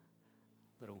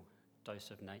little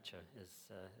dose of nature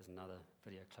is another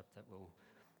video clip that we'll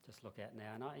just look at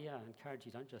now. And I encourage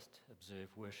you, don't just observe,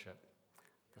 worship.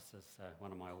 This is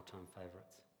one of my all-time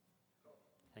favourites.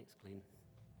 Thanks, Glenn.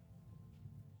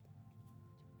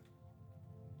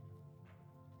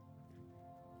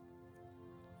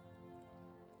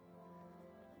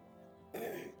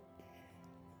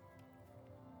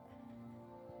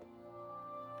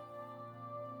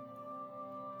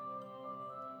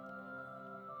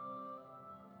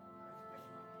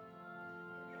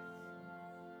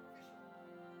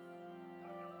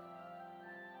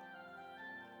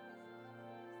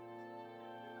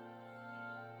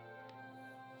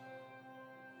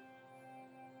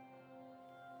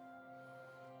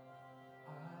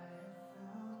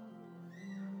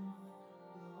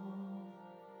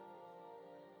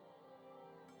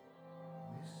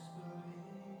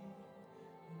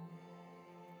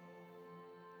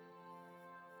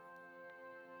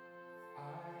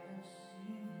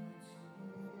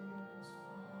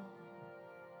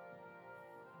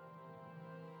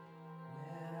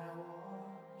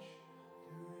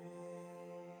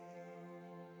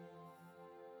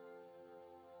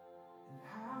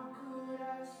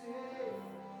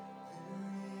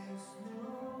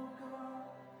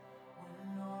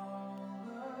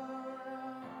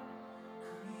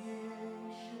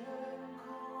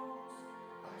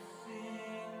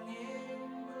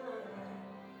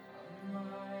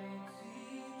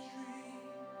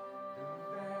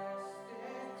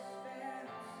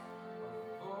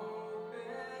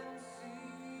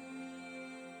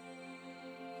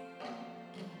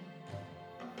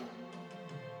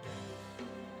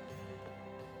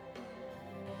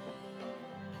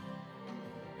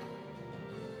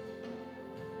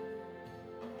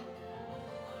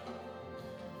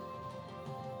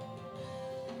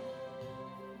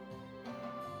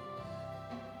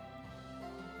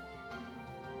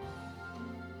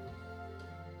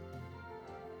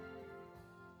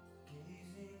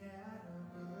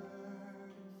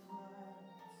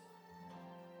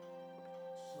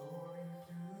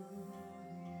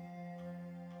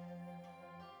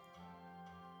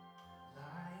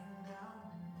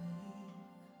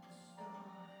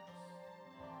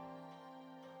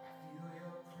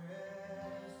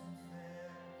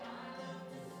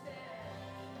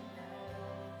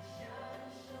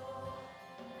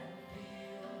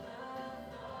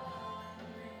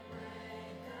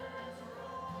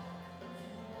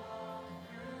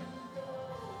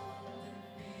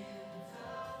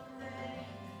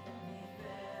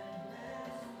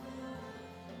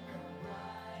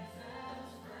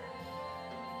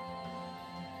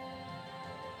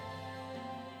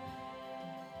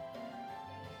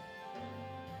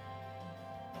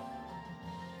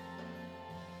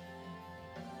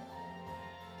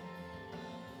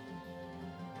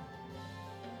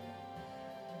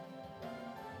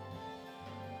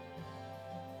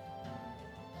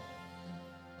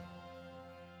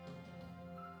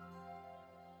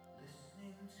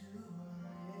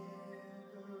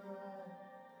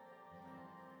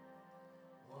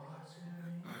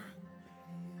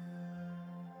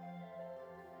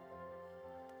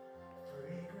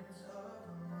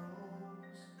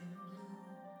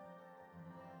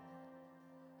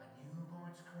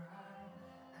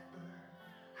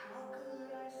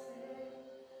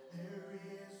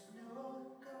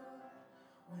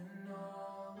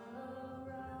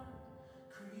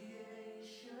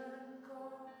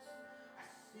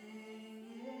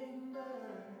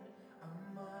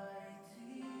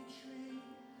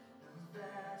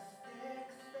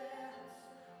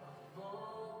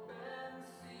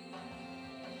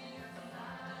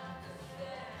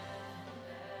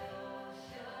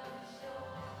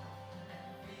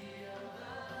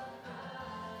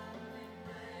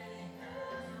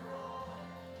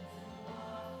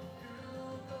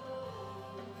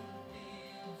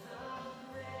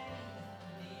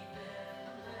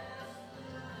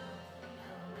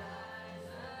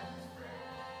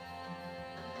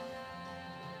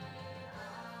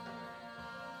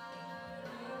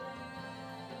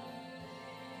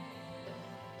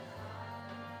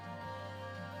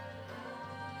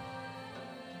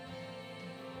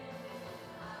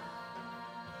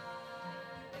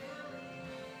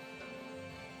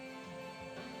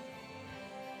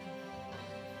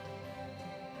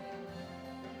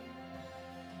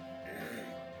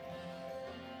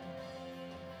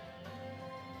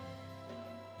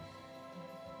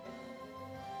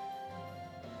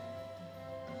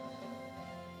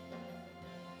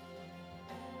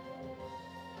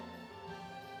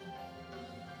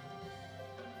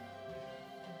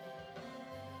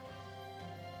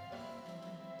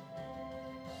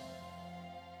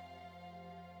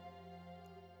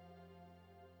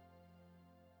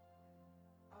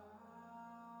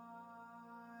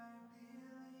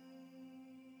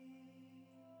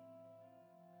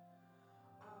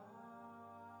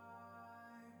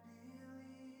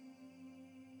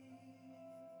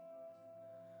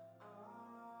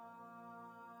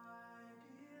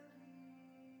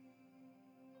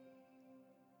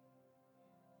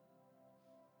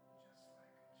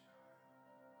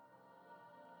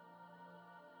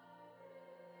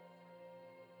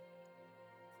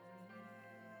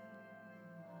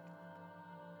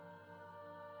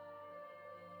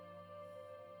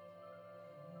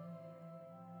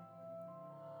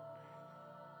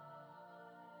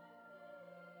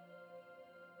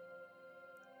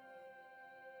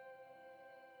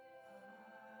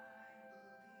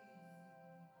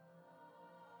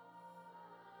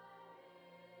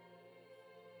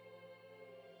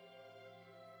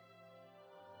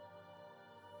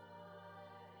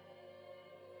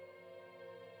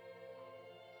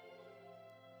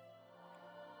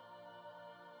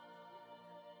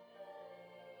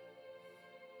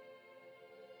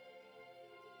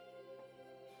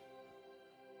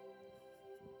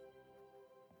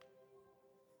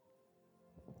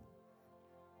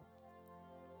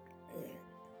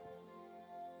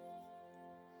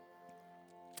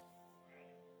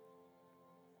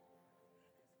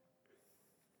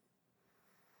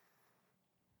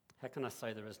 How can I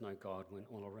say there is no God when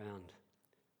all around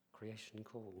creation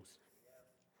calls?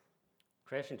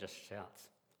 Creation just shouts,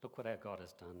 look what our God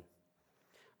has done.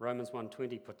 Romans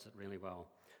 1:20 puts it really well.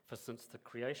 For since the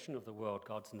creation of the world,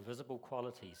 God's invisible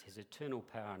qualities, his eternal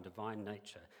power and divine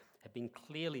nature, have been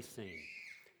clearly seen,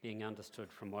 being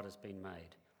understood from what has been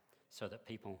made, so that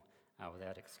people are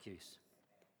without excuse.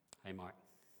 Hey, Mike.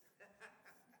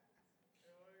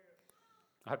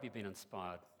 I hope you've been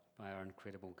inspired by our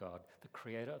incredible God. The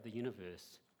creator of the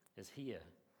universe is here,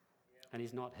 and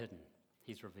he's not hidden.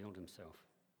 He's revealed himself.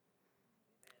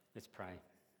 Let's pray.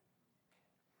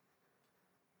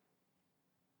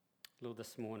 Lord,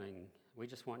 this morning, we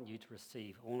just want you to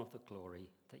receive all of the glory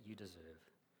that you deserve,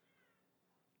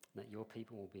 that your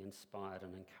people will be inspired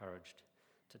and encouraged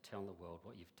to tell the world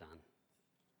what you've done.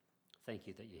 Thank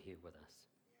you that you're here with us.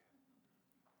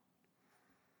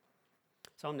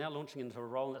 So I'm now launching into a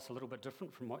role that's a little bit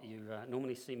different from what you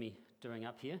normally see me doing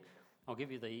up here. I'll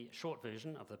give you the short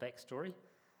version of the backstory.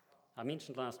 I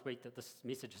mentioned last week that this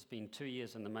message has been 2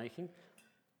 years in the making.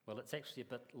 Well, it's actually a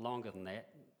bit longer than that,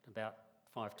 about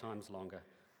 5 times longer.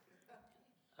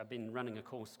 I've been running a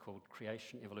course called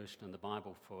Creation, Evolution in the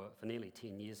Bible for nearly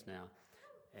 10 years now.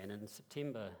 And in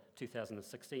September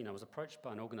 2016, I was approached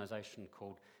by an organisation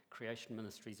called Creation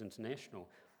Ministries International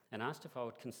and asked if I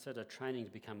would consider training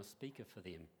to become a speaker for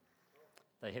them.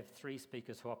 They have 3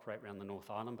 speakers who operate around the North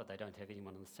Island, but they don't have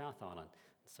anyone in the South Island,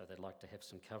 so they'd like to have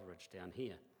some coverage down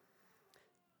here.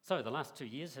 So the last 2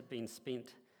 years have been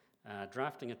spent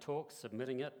drafting a talk,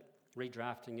 submitting it,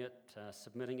 redrafting it,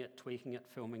 submitting it, tweaking it,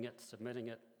 filming it, submitting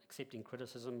it, accepting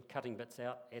criticism, cutting bits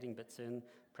out, adding bits in,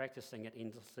 practicing it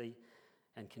endlessly,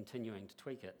 and continuing to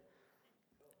tweak it.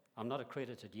 I'm not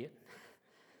accredited yet,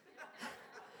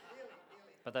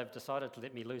 but they've decided to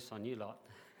let me loose on you lot.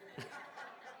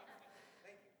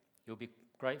 You'll be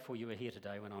grateful you were here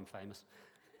today when I'm famous.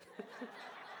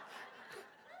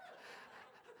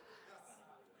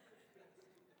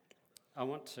 I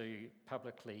want to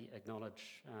publicly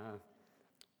acknowledge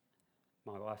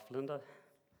my wife Linda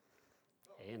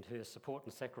and her support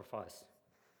and sacrifice.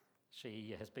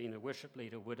 She has been a worship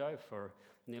leader widow for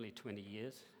nearly 20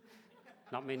 years.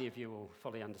 Not many of you will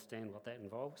fully understand what that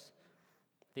involves.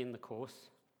 Then the course,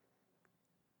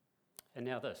 and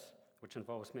now this, which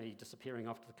involves me disappearing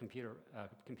off to the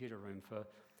computer room for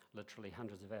literally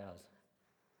hundreds of hours.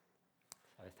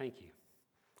 So thank you.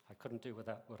 I couldn't do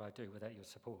without what I do without your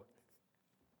support.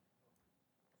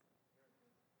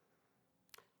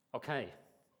 Okay,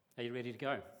 are you ready to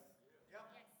go? Yep.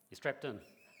 You're strapped in.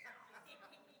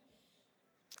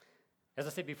 As I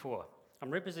said before,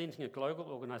 I'm representing a global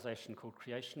organisation called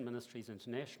Creation Ministries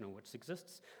International, which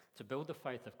exists to build the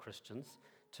faith of Christians,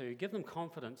 to give them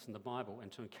confidence in the Bible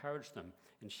and to encourage them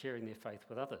in sharing their faith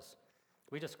with others.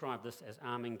 We describe this as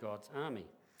arming God's army.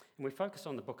 And we focus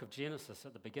on the book of Genesis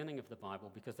at the beginning of the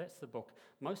Bible because that's the book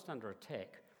most under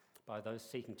attack by those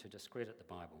seeking to discredit the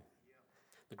Bible.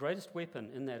 The greatest weapon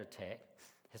in that attack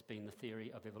has been the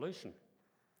theory of evolution.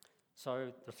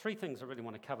 So the 3 things I really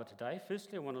want to cover today.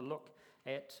 Firstly, I want to look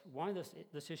at why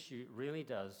this issue really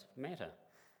does matter.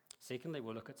 Secondly,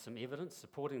 we'll look at some evidence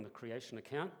supporting the creation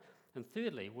account. And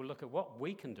thirdly, we'll look at what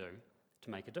we can do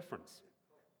to make a difference.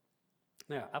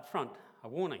 Now, up front, a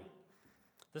warning.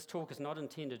 This talk is not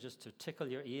intended just to tickle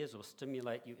your ears or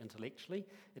stimulate you intellectually.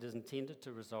 It is intended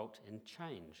to result in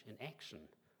change, in action.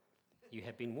 You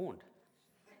have been warned.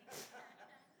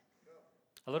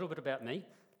 A little bit about me.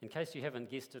 In case you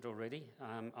haven't guessed it already,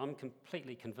 I'm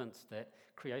completely convinced that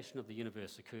creation of the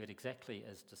universe occurred exactly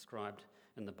as described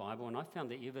in the Bible, and I found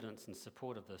the evidence in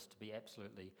support of this to be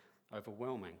absolutely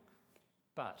overwhelming.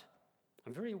 But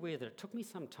I'm very aware that it took me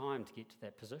some time to get to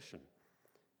that position.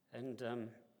 And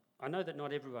I know that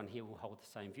not everyone here will hold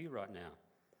the same view right now,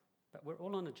 but we're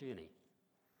all on a journey.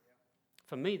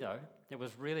 For me, though, it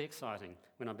was really exciting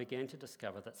when I began to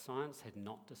discover that science had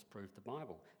not disproved the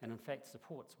Bible, and in fact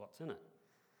supports what's in it.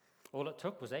 All it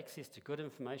took was access to good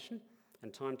information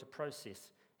and time to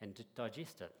process and to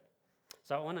digest it.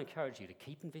 So I want to encourage you to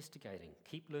keep investigating,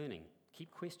 keep learning,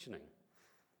 keep questioning.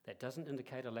 That doesn't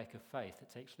indicate a lack of faith.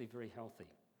 It's actually very healthy.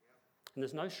 And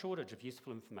there's no shortage of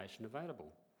useful information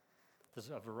available. There's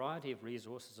a variety of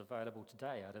resources available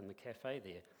today out in the cafe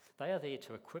there. They are there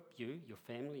to equip you, your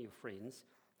family, your friends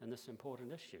in this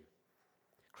important issue.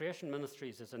 Creation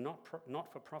Ministries is a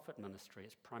not-for-profit ministry.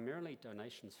 It's primarily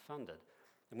donations funded,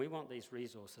 and we want these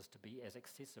resources to be as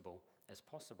accessible as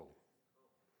possible.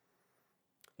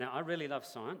 Now, I really love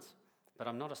science, but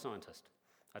I'm not a scientist.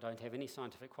 I don't have any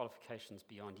scientific qualifications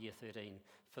beyond Year 13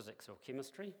 physics or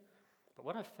chemistry. But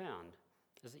what I've found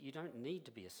is that you don't need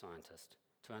to be a scientist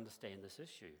to understand this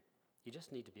issue. You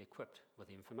just need to be equipped with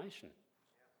the information.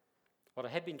 What I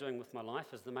have been doing with my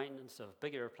life is the maintenance of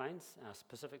big airplanes,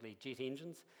 specifically jet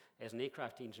engines, as an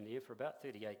aircraft engineer for about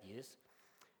 38 years,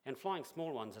 and flying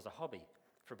small ones as a hobby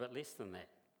for a bit less than that.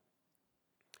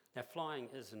 Now, flying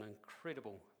is an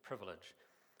incredible privilege,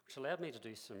 which allowed me to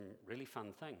do some really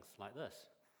fun things like this.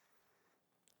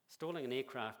 Stalling an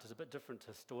aircraft is a bit different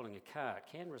to stalling a car.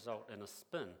 It can result in a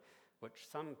spin, which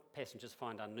some passengers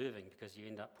find unnerving because you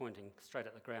end up pointing straight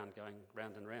at the ground, going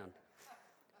round and round.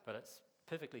 But it's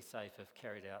perfectly safe if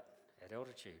carried out at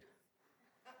altitude.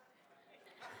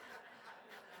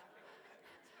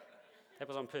 That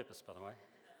was on purpose, by the way.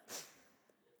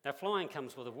 Now, flying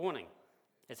comes with a warning.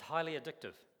 It's highly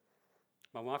addictive.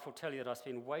 My wife will tell you that I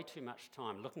spend way too much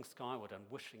time looking skyward and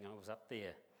wishing I was up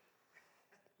there.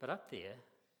 But up there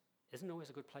isn't always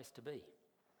a good place to be.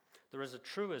 There is a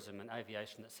truism in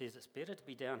aviation that says it's better to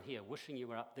be down here wishing you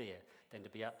were up there than to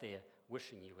be up there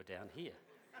wishing you were down here.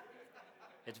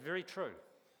 It's very true.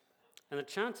 And the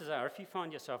chances are, if you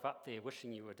find yourself up there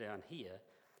wishing you were down here,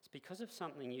 it's because of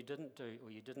something you didn't do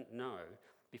or you didn't know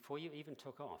before you even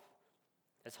took off.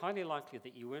 It's highly likely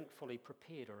that you weren't fully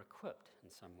prepared or equipped in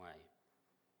some way.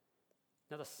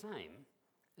 Now, the same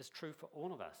is true for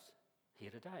all of us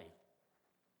here today.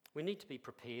 We need to be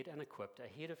prepared and equipped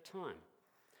ahead of time.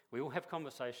 We all have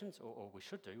conversations, or we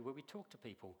should do, where we talk to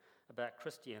people about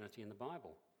Christianity and the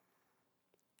Bible.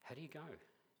 How do you go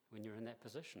when you're in that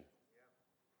position?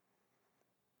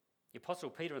 The Apostle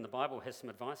Peter in the Bible has some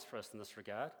advice for us in this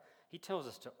regard. He tells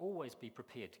us to always be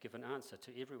prepared to give an answer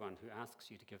to everyone who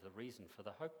asks you to give the reason for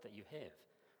the hope that you have.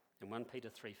 In 1 Peter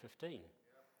 3:15.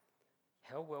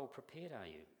 How well prepared are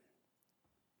you?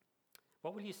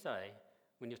 What will you say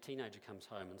when your teenager comes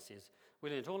home and says, "We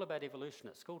learned all about evolution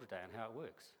at school today and how it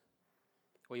works"?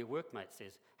 Or your workmate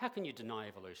says, "How can you deny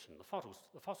evolution? The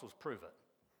fossils prove it."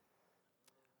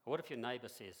 Or what if your neighbour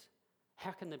says,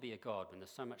 "How can there be a God when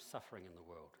there's so much suffering in the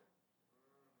world?"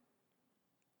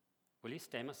 Will you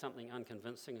stammer something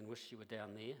unconvincing and wish you were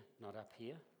down there, not up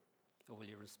here? Or will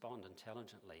you respond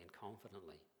intelligently and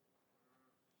confidently?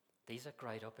 These are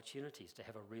great opportunities to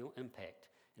have a real impact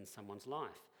in someone's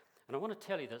life. And I want to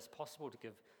tell you that it's possible to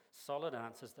give solid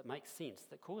answers that make sense,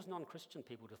 that cause non-Christian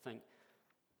people to think,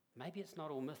 maybe it's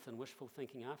not all myth and wishful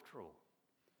thinking after all.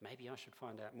 Maybe I should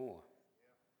find out more.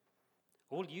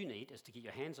 All you need is to get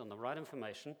your hands on the right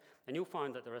information, and you'll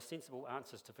find that there are sensible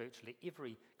answers to virtually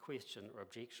every question or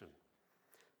objection.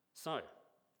 So,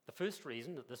 the first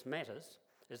reason that this matters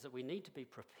is that we need to be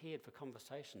prepared for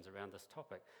conversations around this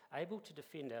topic, able to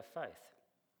defend our faith.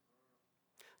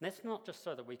 And that's not just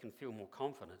so that we can feel more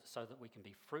confident, it's so that we can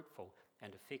be fruitful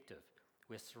and effective.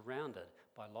 We're surrounded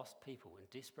by lost people in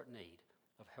desperate need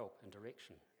of help and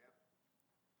direction.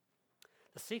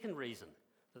 The second reason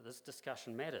that this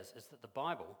discussion matters is that the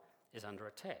Bible is under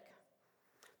attack.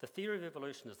 The theory of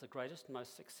evolution is the greatest and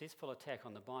most successful attack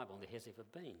on the Bible there has ever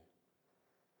been.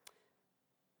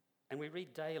 And we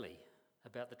read daily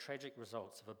about the tragic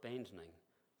results of abandoning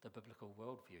the biblical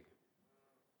worldview.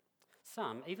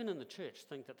 Some, even in the church,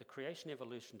 think that the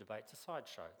creation-evolution debate's a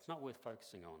sideshow. It's not worth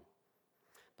focusing on.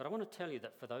 But I want to tell you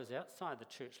that for those outside the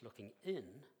church looking in,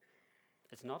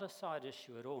 it's not a side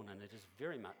issue at all, and it is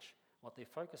very much what they're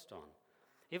focused on.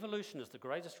 Evolution is the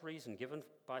greatest reason given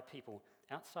by people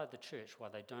outside the church why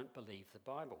they don't believe the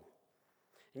Bible.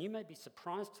 And you may be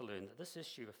surprised to learn that this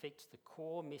issue affects the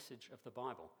core message of the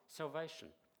Bible, salvation,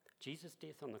 Jesus'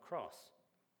 death on the cross.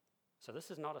 So this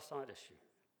is not a side issue.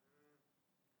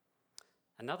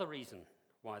 Another reason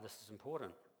why this is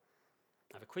important,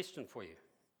 I have a question for you.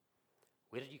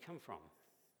 Where did you come from?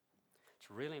 It's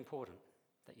really important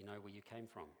that you know where you came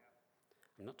from.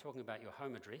 I'm not talking about your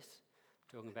home address,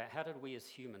 I'm talking about how did we as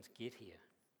humans get here?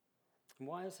 And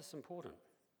why is this important?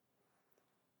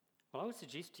 Well, I would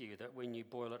suggest to you that when you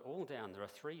boil it all down, there are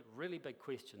three really big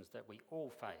questions that we all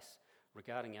face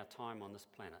regarding our time on this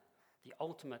planet. The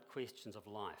ultimate questions of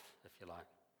life, if you like.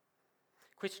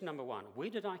 Question number one, where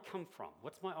did I come from?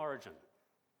 What's my origin?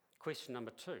 Question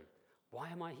number two, why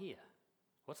am I here?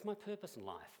 What's my purpose in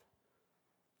life?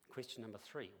 Question number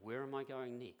three, where am I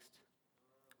going next?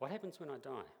 What happens when I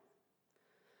die?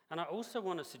 And I also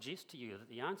want to suggest to you that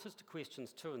the answers to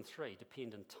questions 2 and 3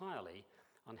 depend entirely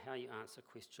on how you answer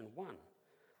question 1.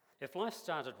 If life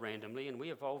started randomly and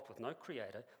we evolved with no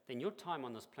creator, then your time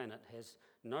on this planet has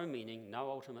no meaning,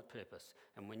 no ultimate purpose.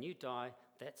 And when you die,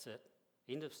 that's it.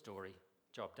 End of story.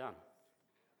 Job done.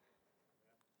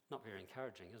 Not very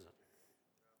encouraging, is it?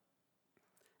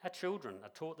 Our children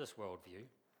are taught this worldview,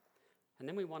 and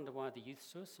then we wonder why the youth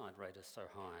suicide rate is so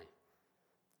high.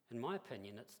 In my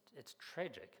opinion, it's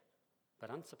tragic,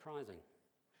 but unsurprising.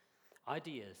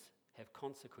 Ideas have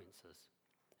consequences,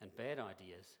 and bad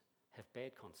ideas have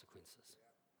bad consequences.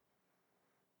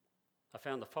 I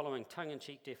found the following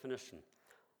tongue-in-cheek definition.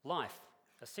 Life,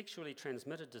 a sexually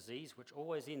transmitted disease which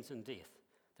always ends in death.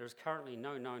 There is currently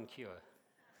no known cure.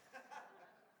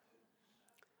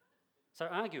 So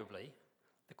arguably,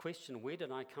 the question, where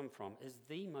did I come from, is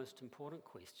the most important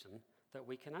question that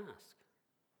we can ask.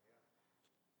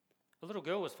 A little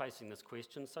girl was facing this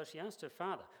question, so she asked her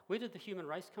father, where did the human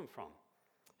race come from?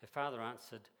 Her father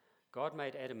answered, God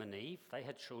made Adam and Eve, they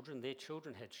had children, their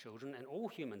children had children, and all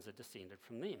humans are descended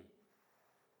from them.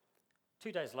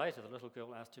 2 days later, the little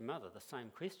girl asked her mother the same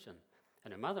question,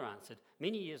 and her mother answered,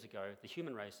 many years ago, the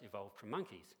human race evolved from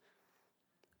monkeys.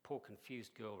 The poor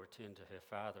confused girl returned to her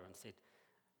father and said,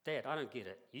 Dad, I don't get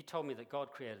it. You told me that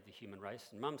God created the human race,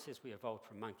 and Mum says we evolved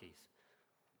from monkeys.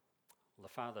 Well,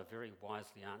 the father very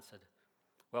wisely answered,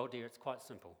 well, dear, it's quite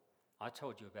simple. I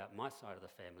told you about my side of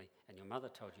the family, and your mother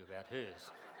told you about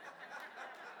hers.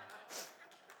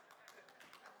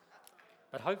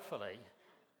 But hopefully,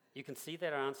 you can see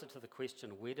that our answer to the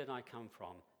question, where did I come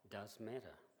from, does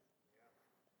matter.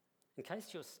 In case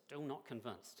you're still not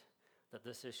convinced that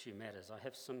this issue matters, I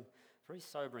have some very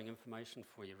sobering information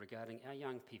for you regarding our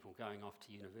young people going off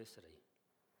to university.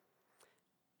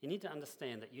 You need to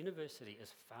understand that university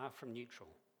is far from neutral.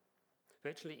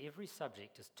 Virtually every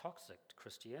subject is toxic to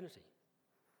Christianity.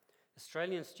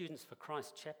 Australian Students for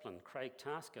Christ chaplain Craig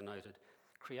Tasker noted,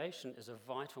 creation is a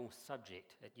vital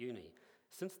subject at uni.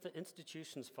 Since the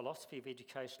institution's philosophy of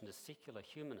education is secular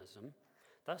humanism,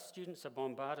 thus students are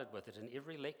bombarded with it in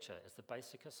every lecture as the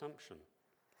basic assumption.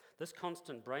 This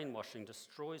constant brainwashing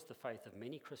destroys the faith of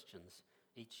many Christians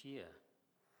each year.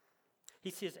 He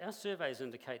says our surveys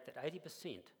indicate that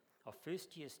 80% of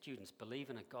first-year students believe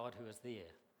in a God who is there.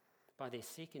 By their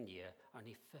second year,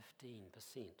 only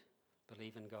 15%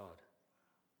 believe in God.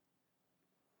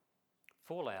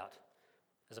 Fallout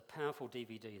is a powerful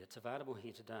DVD that's available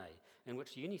here today, in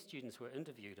which uni students were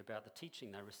interviewed about the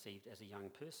teaching they received as a young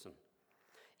person.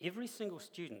 Every single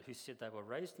student who said they were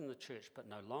raised in the church but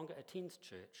no longer attends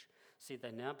church said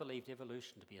they now believed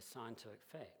evolution to be a scientific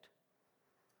fact.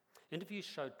 Interviews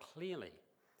showed clearly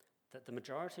that the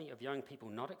majority of young people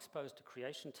not exposed to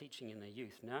creation teaching in their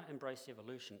youth now embrace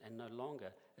evolution and no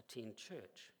longer attend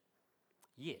church.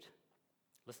 Yet,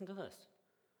 listen to this,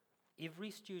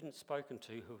 every student spoken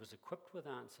to who was equipped with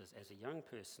answers as a young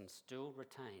person still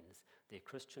retains their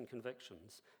Christian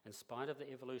convictions in spite of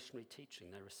the evolutionary teaching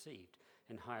they received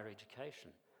in higher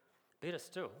education. Better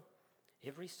still,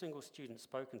 every single student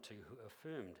spoken to who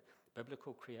affirmed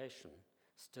biblical creation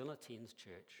still attends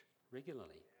church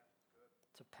regularly.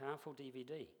 It's a powerful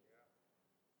DVD.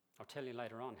 I'll tell you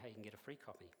later on how you can get a free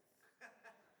copy.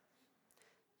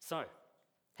 So,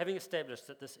 having established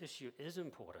that this issue is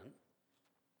important,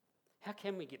 how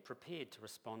can we get prepared to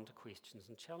respond to questions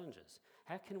and challenges?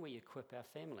 How can we equip our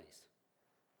families?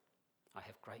 I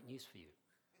have great news for you.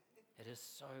 It is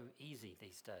so easy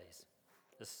these days.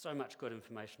 There's so much good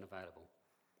information available.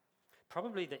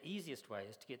 Probably the easiest way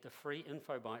is to get the free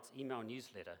InfoBytes email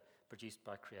newsletter produced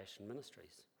by Creation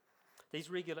Ministries. These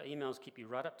regular emails keep you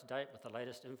right up to date with the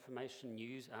latest information,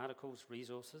 news, articles,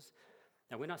 resources.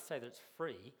 Now, when I say that it's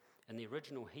free, in the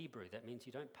original Hebrew, that means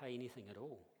you don't pay anything at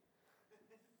all.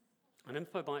 And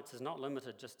InfoBytes is not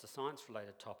limited just to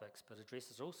science-related topics, but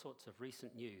addresses all sorts of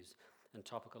recent news and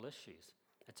topical issues.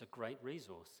 It's a great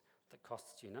resource that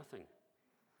costs you nothing.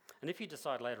 And if you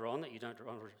decide later on that you don't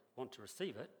want to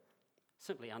receive it,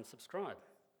 simply unsubscribe.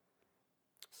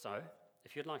 So,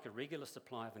 if you'd like a regular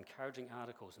supply of encouraging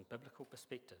articles and biblical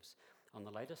perspectives on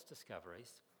the latest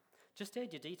discoveries, just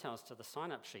add your details to the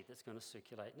sign-up sheet that's going to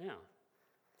circulate now.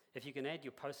 If you can add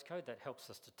your postcode, that helps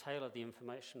us to tailor the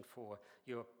information for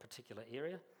your particular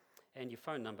area, and your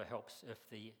phone number helps if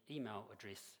the email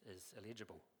address is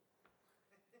illegible.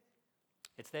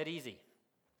 It's that easy.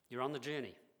 You're on the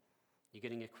journey. You're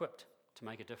getting equipped to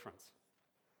make a difference.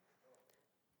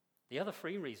 The other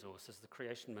free resource is the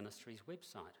Creation Ministries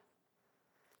website.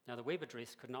 Now, the web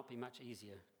address could not be much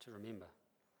easier to remember.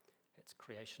 It's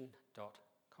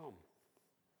creation.com.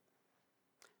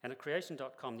 And at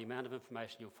creation.com, the amount of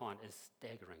information you'll find is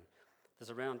staggering. There's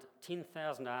around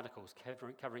 10,000 articles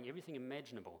covering everything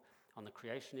imaginable on the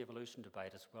creation-evolution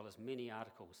debate, as well as many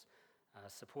articles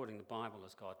supporting the Bible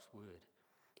as God's Word.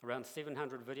 Around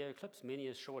 700 video clips, many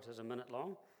as short as a minute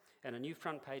long, and a new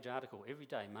front-page article every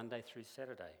day, Monday through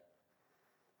Saturday.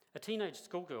 A teenage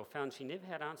schoolgirl found she never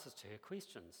had answers to her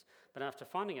questions, but after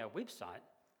finding our website,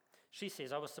 she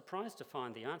says, I was surprised to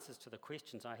find the answers to the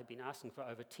questions I had been asking for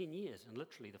over 10 years, and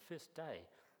literally the first day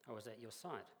I was at your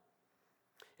site.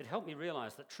 It helped me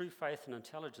realise that true faith and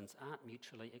intelligence aren't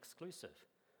mutually exclusive.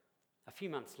 A few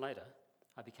months later,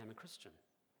 I became a Christian.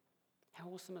 How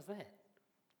awesome is that?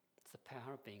 It's the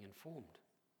power of being informed.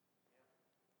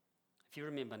 If you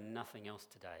remember nothing else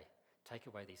today, take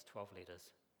away these 12 letters,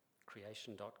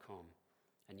 creation.com,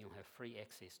 and you'll have free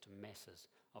access to masses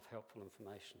of helpful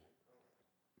information.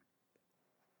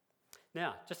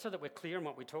 Now, just so that we're clear on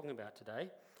what we're talking about today,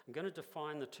 I'm going to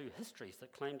define the two histories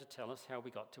that claim to tell us how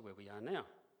we got to where we are now.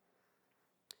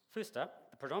 First up,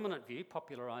 the predominant view,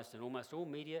 popularised in almost all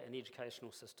media and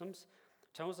educational systems,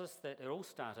 tells us that it all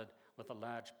started with a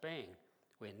large bang,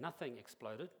 where nothing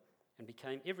exploded and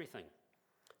became everything.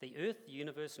 The earth, the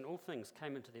universe, and all things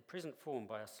came into their present form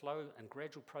by a slow and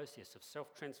gradual process of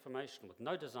self-transformation with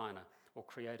no designer or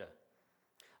creator.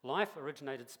 Life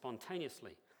originated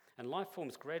spontaneously, and life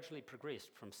forms gradually progressed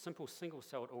from simple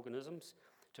single-celled organisms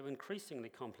to increasingly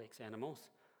complex animals,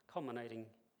 culminating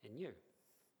in you.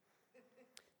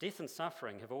 Death and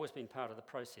suffering have always been part of the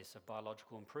process of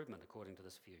biological improvement, according to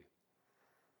this view.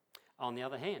 On the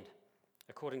other hand,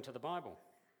 according to the Bible,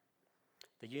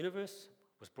 the universe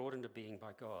was brought into being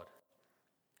by God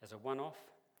as a one-off,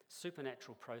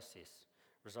 supernatural process,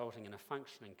 resulting in a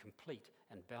functioning, complete,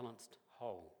 and balanced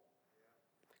whole.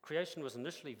 Creation was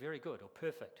initially very good or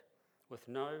perfect, with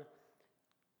no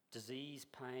disease,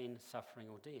 pain, suffering,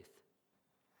 or death.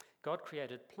 God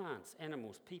created plants,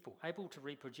 animals, people, able to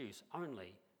reproduce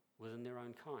only within their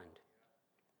own kind.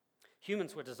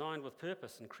 Humans were designed with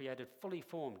purpose and created fully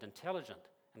formed, intelligent,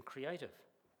 and creative.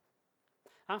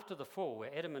 After the fall,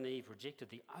 where Adam and Eve rejected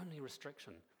the only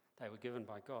restriction they were given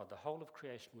by God, the whole of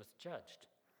creation was judged.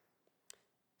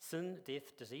 Sin,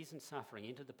 death, disease, and suffering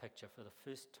entered the picture for the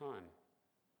first time.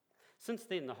 Since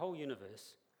then, the whole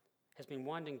universe has been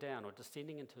winding down or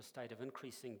descending into a state of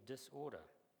increasing disorder.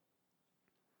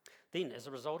 Then, as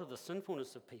a result of the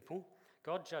sinfulness of people,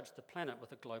 God judged the planet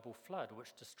with a global flood,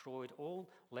 which destroyed all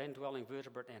land-dwelling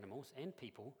vertebrate animals and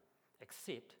people,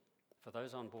 except for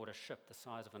those on board a ship the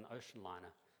size of an ocean liner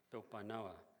built by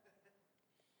Noah.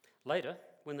 Later,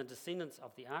 when the descendants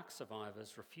of the Ark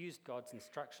survivors refused God's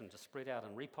instruction to spread out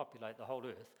and repopulate the whole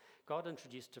earth, God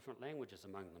introduced different languages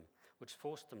among them, which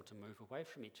forced them to move away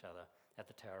from each other at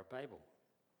the Tower of Babel.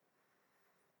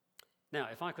 Now,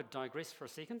 if I could digress for a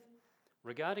second,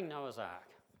 regarding Noah's Ark,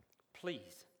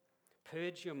 please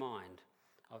purge your mind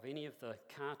of any of the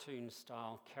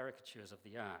cartoon-style caricatures of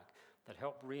the Ark that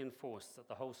help reinforce that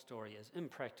the whole story is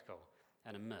impractical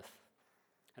and a myth,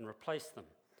 and replace them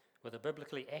with a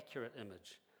biblically accurate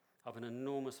image of an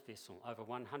enormous vessel over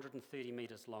 130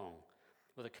 metres long,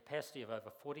 with a capacity of over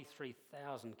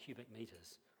 43,000 cubic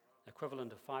metres,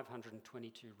 equivalent of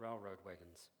 522 railroad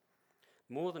wagons,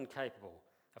 more than capable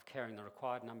of carrying the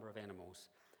required number of animals,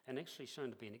 and actually shown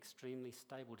to be an extremely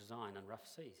stable design in rough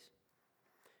seas.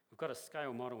 We've got a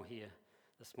scale model here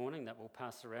this morning that we'll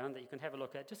pass around that you can have a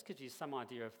look at, just gives you some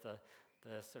idea of the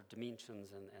sort of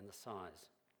dimensions and the size.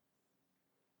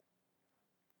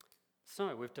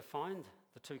 So we've defined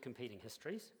the two competing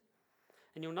histories,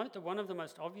 and you'll note that one of the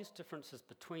most obvious differences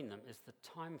between them is the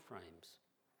time frames.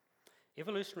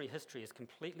 Evolutionary history is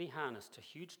completely harnessed to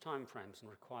huge time frames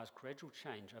and requires gradual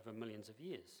change over millions of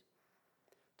years.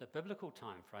 The biblical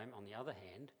time frame, on the other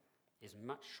hand, is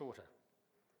much shorter.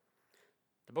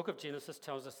 The book of Genesis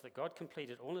tells us that God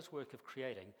completed all his work of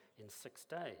creating in 6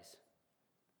 days,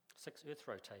 6 earth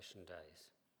rotation days.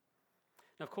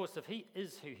 Now, of course, if he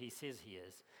is who he says he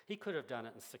is, he could have done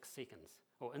it in 6 seconds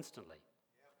or instantly.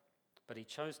 But he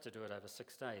chose to do it over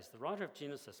 6 days. The writer of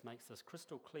Genesis makes this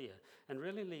crystal clear and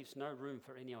really leaves no room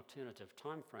for any alternative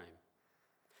time frame.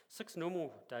 6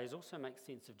 normal days also make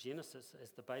sense of Genesis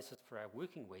as the basis for our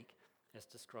working week, as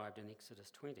described in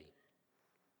Exodus 20.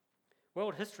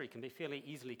 World history can be fairly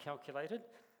easily calculated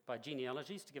by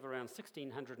genealogies to give around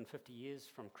 1,650 years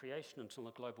from creation until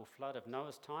the global flood of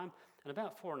Noah's time, and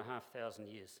about 4,500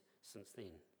 years since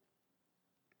then.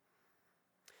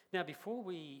 Now, before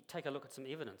we take a look at some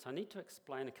evidence, I need to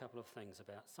explain a couple of things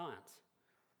about science.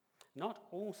 Not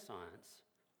all science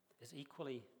is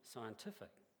equally scientific.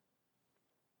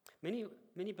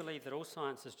 Many believe that all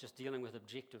science is just dealing with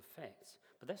objective facts,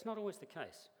 but that's not always the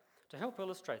case. To help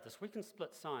illustrate this, we can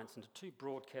split science into 2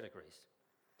 broad categories.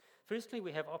 Firstly,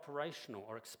 we have operational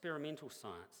or experimental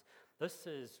science. This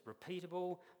is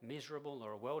repeatable, measurable,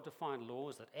 or well-defined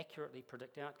laws that accurately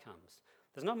predict outcomes.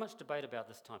 There's not much debate about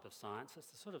this type of science. It's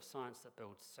the sort of science that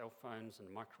builds cell phones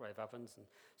and microwave ovens and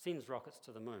sends rockets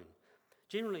to the moon.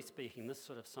 Generally speaking, this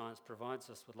sort of science provides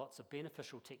us with lots of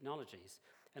beneficial technologies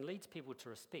and leads people to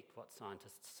respect what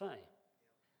scientists say.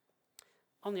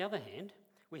 On the other hand,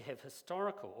 we have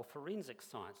historical or forensic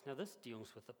science. Now, this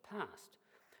deals with the past.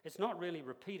 It's not really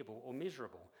repeatable or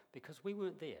measurable because we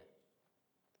weren't there.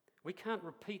 We can't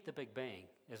repeat the Big Bang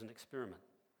as an experiment.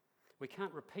 We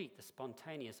can't repeat the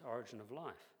spontaneous origin of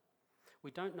life.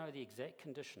 We don't know the exact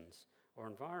conditions or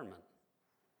environment.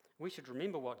 We should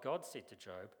remember what God said to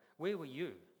Job, "Where were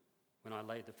you when I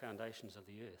laid the foundations of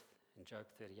the earth?" in Job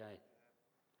 38.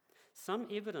 Some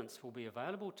evidence will be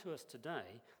available to us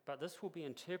today, but this will be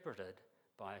interpreted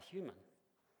by a human.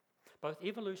 Both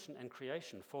evolution and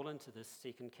creation fall into this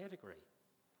second category.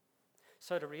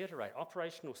 So to reiterate,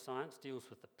 operational science deals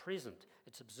with the present,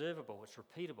 it's observable, it's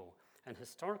repeatable, and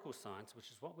historical science,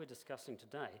 which is what we're discussing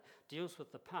today, deals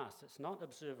with the past, it's not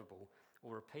observable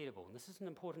or repeatable. And this is an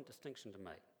important distinction to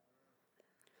make.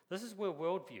 This is where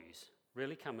worldviews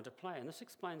really come into play, and this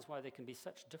explains why there can be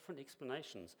such different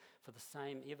explanations for the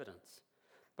same evidence.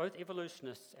 Both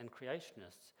evolutionists and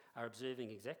creationists are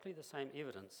observing exactly the same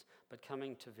evidence, but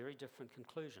coming to very different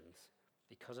conclusions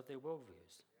because of their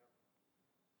worldviews.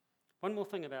 One more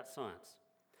thing about science.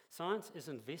 Science is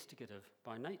investigative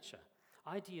by nature.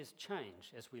 Ideas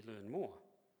change as we learn more.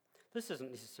 This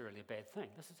isn't necessarily a bad thing.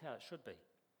 This is how it should be.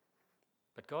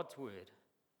 But God's word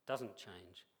doesn't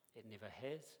change. It never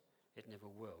has, it never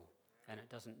will, and it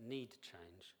doesn't need to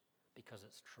change because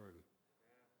it's true.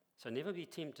 So never be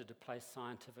tempted to place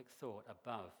scientific thought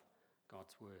above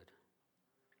God's word.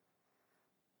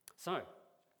 So,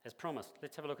 as promised,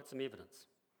 let's have a look at some evidence.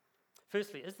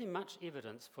 Firstly, is there much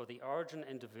evidence for the origin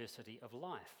and diversity of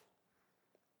life?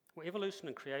 Well, evolution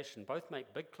and creation both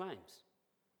make big claims.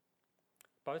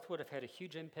 Both would have had a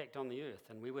huge impact on the earth,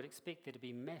 and we would expect there to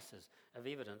be masses of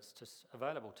evidence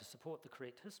available to support the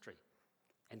correct history.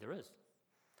 And there is.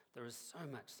 There is so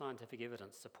much scientific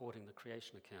evidence supporting the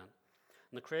creation account.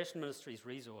 And the Creation Ministry's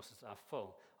resources are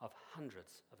full of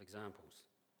hundreds of examples.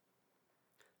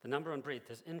 The number and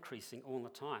breadth is increasing all the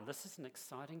time. This is an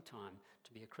exciting time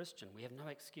to be a Christian. We have no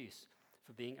excuse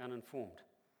for being uninformed.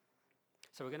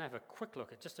 So we're going to have a quick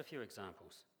look at just a few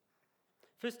examples.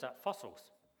 First up,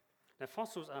 fossils. Now,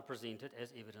 fossils are presented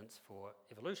as evidence for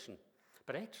evolution,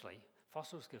 but actually,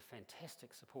 fossils give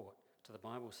fantastic support to the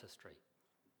Bible's history.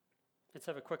 Let's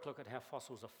have a quick look at how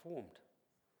fossils are formed.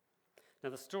 Now,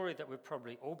 the story that we've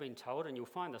probably all been told, and you'll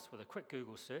find this with a quick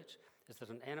Google search, is that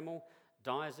an animal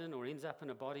dies in or ends up in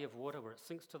a body of water where it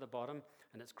sinks to the bottom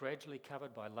and it's gradually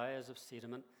covered by layers of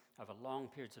sediment over long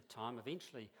periods of time.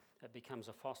 Eventually, it becomes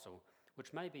a fossil,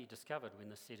 which may be discovered when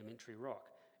the sedimentary rock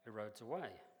erodes away.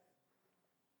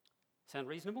 Sound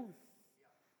reasonable?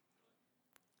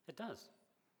 It does.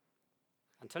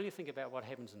 Until you think about what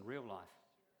happens in real life.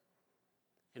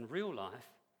 In real life,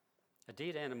 a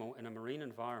dead animal in a marine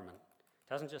environment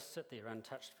doesn't just sit there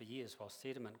untouched for years while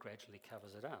sediment gradually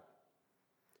covers it up.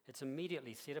 It's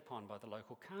immediately set upon by the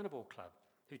local carnival club,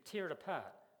 who tear it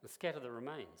apart and scatter the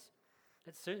remains.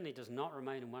 It certainly does not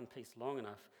remain in one piece long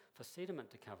enough for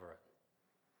sediment to cover it.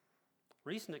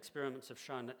 Recent experiments have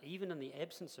shown that even in the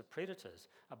absence of predators,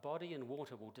 a body in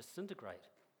water will disintegrate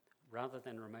rather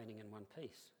than remaining in one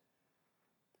piece.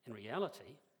 In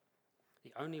reality,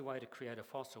 the only way to create a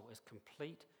fossil is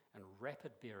complete and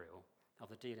rapid burial of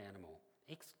the dead animal,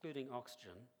 excluding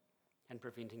oxygen and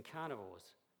preventing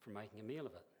carnivores from making a meal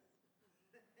of it.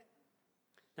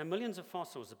 Now, millions of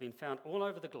fossils have been found all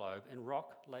over the globe in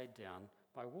rock laid down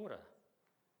by water.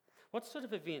 What sort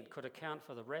of event could account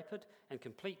for the rapid and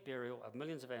complete burial of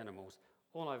millions of animals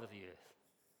all over the earth?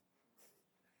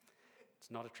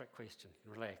 It's not a trick question.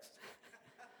 Relax.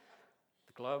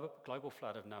 The global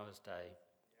flood of Noah's day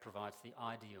provides the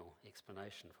ideal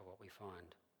explanation for what we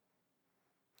find.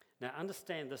 Now,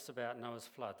 understand this about Noah's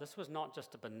flood. This was not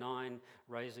just a benign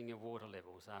raising of water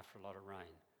levels after a lot of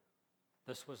rain.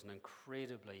 This was an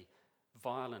incredibly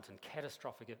violent and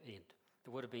catastrophic event.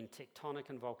 There would have been tectonic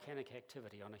and volcanic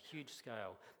activity on a huge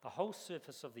scale. The whole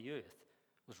surface of the earth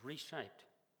was reshaped.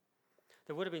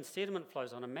 There would have been sediment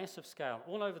flows on a massive scale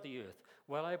all over the earth,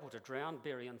 well able to drown,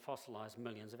 bury, and fossilise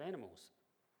millions of animals.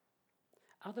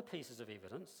 Other pieces of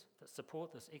evidence that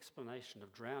support this explanation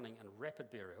of drowning and rapid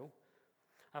burial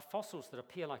are fossils that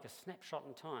appear like a snapshot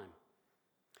in time,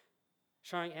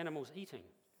 showing animals eating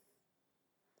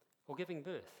or giving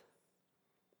birth.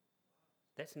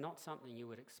 That's not something you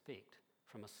would expect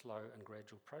from a slow and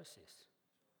gradual process.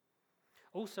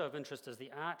 Also of interest is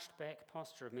the arched back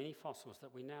posture of many fossils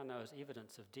that we now know as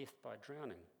evidence of death by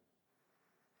drowning.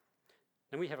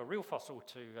 And we have a real fossil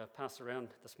to pass around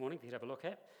this morning for you to have a look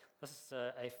at. This is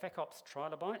a Phacops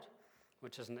trilobite,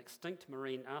 which is an extinct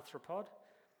marine arthropod.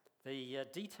 The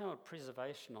detailed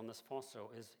preservation on this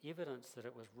fossil is evidence that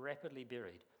it was rapidly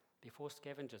buried before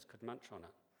scavengers could munch on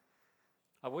it.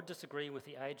 I would disagree with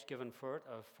the age given for it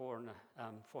of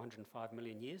 405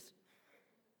 million years.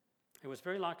 It was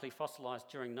very likely fossilised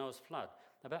during Noah's flood,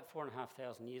 about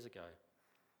 4,500 years ago.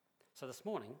 So this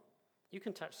morning, you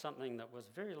can touch something that was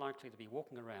very likely to be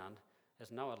walking around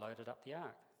as Noah loaded up the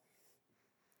ark.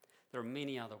 There are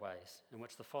many other ways in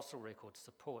which the fossil record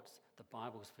supports the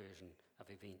Bible's version of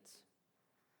events.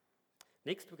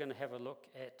 Next, we're going to have a look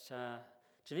at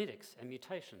genetics and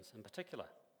mutations in particular.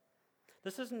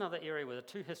 This is another area where the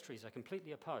two histories are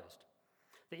completely opposed.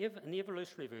 In the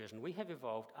evolutionary version, we have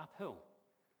evolved uphill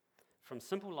from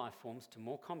simple life forms to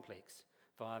more complex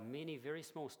via many very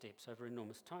small steps over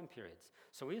enormous time periods.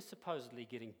 So we are supposedly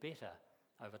getting better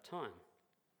over time.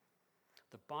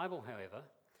 The Bible, however,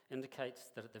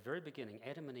 indicates that at the very beginning,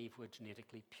 Adam and Eve were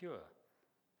genetically pure.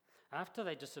 After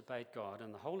they disobeyed God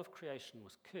and the whole of creation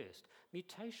was cursed,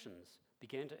 mutations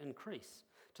began to increase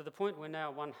to the point where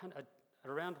now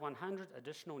around 100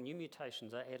 additional new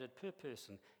mutations are added per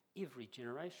person every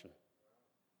generation.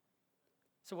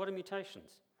 So what are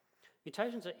mutations?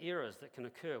 Mutations are errors that can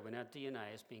occur when our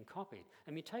DNA is being copied,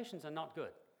 and mutations are not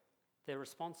good. They're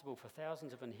responsible for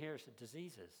thousands of inherited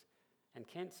diseases and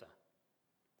cancer.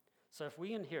 So if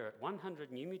we inherit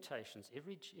 100 new mutations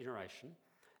every generation,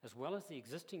 as well as the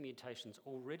existing mutations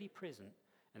already present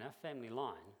in our family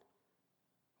line,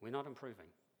 we're not improving.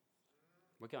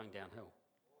 We're going downhill,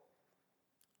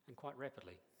 and quite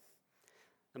rapidly.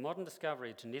 The modern discovery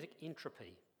of genetic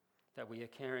entropy, that we are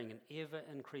carrying an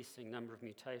ever-increasing number of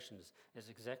mutations, is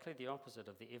exactly the opposite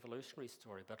of the evolutionary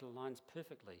story, but aligns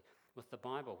perfectly with the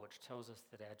Bible, which tells us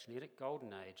that our genetic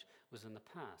golden age was in the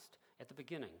past, at the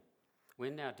beginning.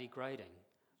 We're now degrading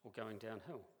or going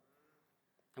downhill.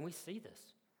 And we see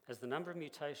this as the number of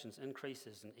mutations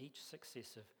increases in each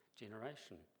successive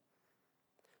generation.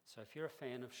 So if you're a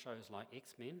fan of shows like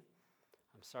X-Men,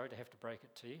 I'm sorry to have to break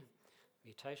it to you,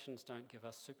 mutations don't give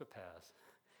us superpowers.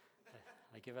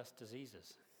 They give us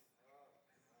diseases.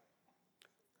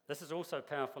 This is also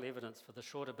powerful evidence for the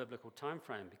shorter biblical time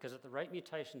frame, because at the rate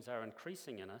mutations are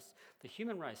increasing in us, the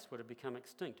human race would have become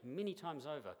extinct many times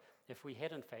over if we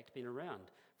had in fact been around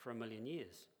for 1 million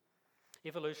years.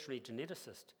 Evolutionary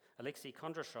geneticist Alexei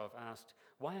Kondrashov asked,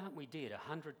 why aren't we dead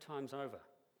 100 times over?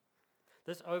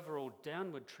 This overall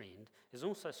downward trend is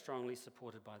also strongly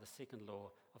supported by the second law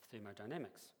of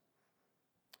thermodynamics.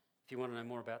 If you want to know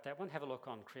more about that one, have a look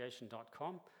on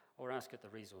creation.com or ask at the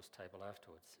resource table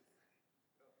afterwards.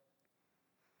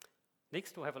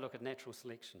 Next, we'll have a look at natural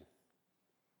selection.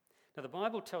 Now, the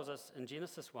Bible tells us in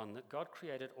Genesis 1 that God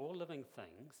created all living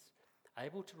things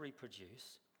able to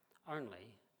reproduce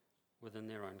only within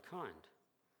their own kind.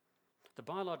 The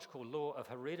biological law of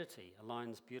heredity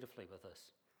aligns beautifully with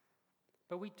this.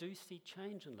 But we do see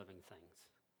change in living things.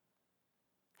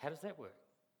 How does that work?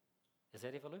 Is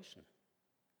that evolution?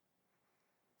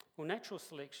 Well, natural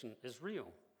selection is real.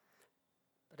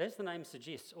 But as the name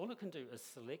suggests, all it can do is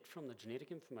select from the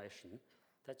genetic information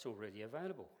that's already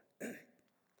available.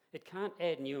 It can't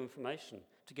add new information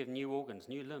to give new organs,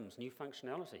 new limbs, new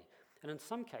functionality. And in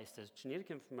some cases,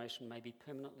 genetic information may be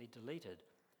permanently deleted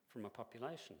from a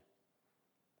population.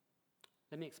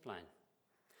 Let me explain.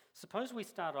 Suppose we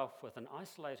start off with an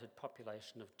isolated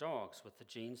population of dogs with the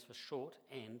genes for short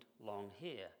and long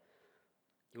hair.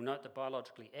 You'll note the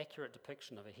biologically accurate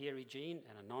depiction of a hairy gene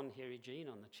and a non-hairy gene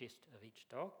on the chest of each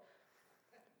dog.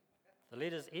 The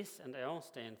letters S and L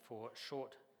stand for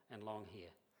short and long hair.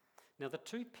 Now, the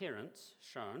two parents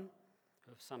shown,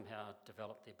 who have somehow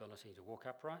developed the ability to walk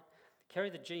upright, carry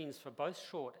the genes for both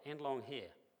short and long hair,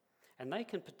 and they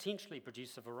can potentially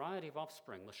produce a variety of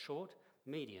offspring with short,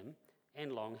 medium,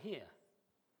 and long hair.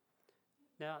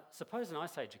 Now, suppose an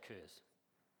ice age occurs.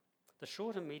 The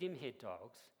short and medium-haired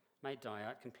dogs may die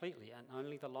out completely, and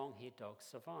only the long-haired dogs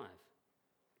survive.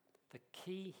 The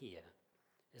key here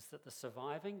is that the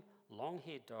surviving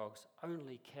long-haired dogs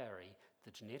only carry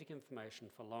the genetic information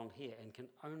for long hair and can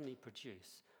only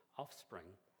produce offspring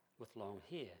with long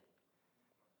hair.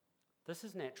 This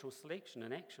is natural selection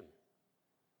in action.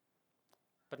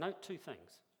 But note two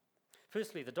things.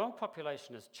 Firstly, the dog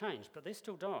population has changed, but they're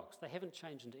still dogs. They haven't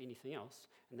changed into anything else,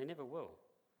 and they never will.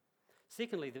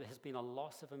 Secondly, there has been a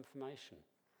loss of information.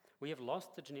 We have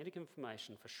lost the genetic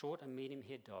information for short and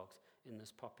medium-haired dogs in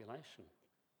this population.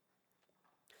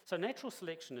 So natural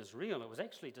selection is real. It was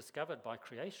actually discovered by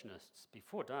creationists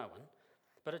before Darwin,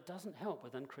 but it doesn't help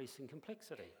with increasing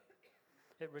complexity.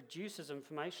 It reduces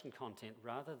information content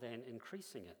rather than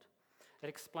increasing it. It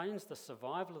explains the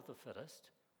survival of the fittest,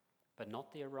 but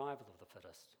not the arrival of the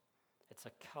fittest. It's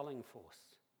a culling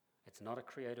force. It's not a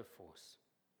creative force.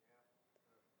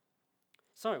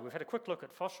 So we've had a quick look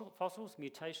at fossils,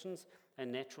 mutations,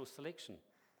 and natural selection.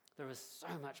 There is so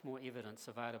much more evidence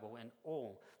available in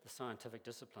all the scientific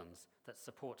disciplines that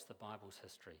supports the Bible's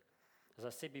history. As I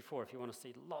said before, if you want to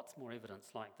see lots more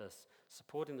evidence like this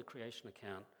supporting the creation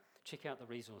account, Check out the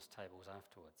resource tables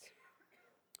afterwards.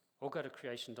 Or go to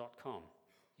creation.com.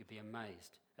 You'll be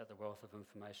amazed at the wealth of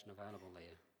information available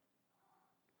there.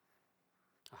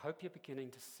 I hope you're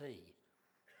beginning to see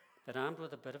that armed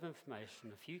with a bit of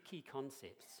information, a few key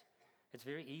concepts, it's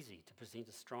very easy to present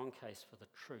a strong case for the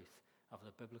truth of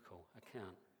the biblical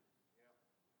account.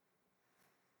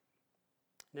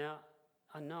 Now,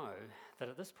 I know that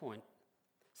at this point,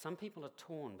 some people are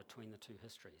torn between the two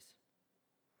histories.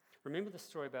 Remember the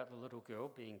story about the little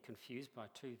girl being confused by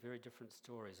two very different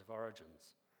stories of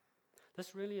origins.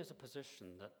 This really is a position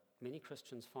that many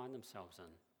Christians find themselves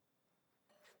in.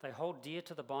 They hold dear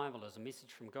to the Bible as a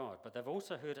message from God, but they've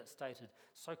also heard it stated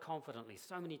so confidently,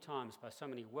 so many times by so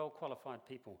many well-qualified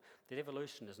people that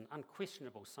evolution is an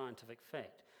unquestionable scientific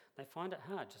fact. They find it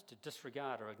hard just to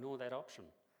disregard or ignore that option.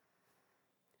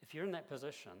 If you're in that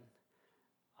position,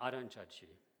 I don't judge you.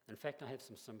 In fact, I have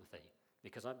some sympathy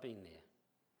because I've been there.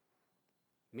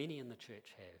 Many in the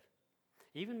church have.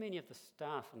 Even many of the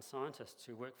staff and scientists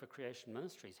who work for Creation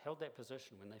Ministries held that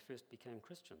position when they first became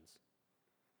Christians.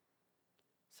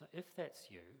 So if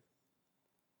that's you,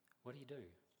 what do you do?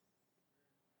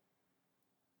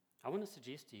 I want to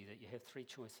suggest to you that you have three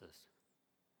choices.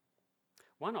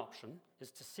 One option is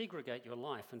to segregate your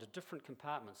life into different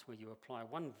compartments where you apply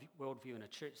one worldview in a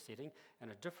church setting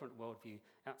and a different worldview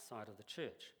outside of the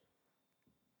church.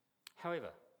 However,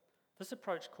 this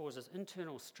approach causes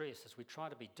internal stress as we try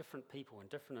to be different people in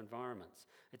different environments.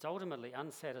 It's ultimately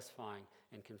unsatisfying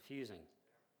and confusing.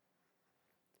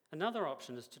 Another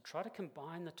option is to try to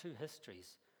combine the two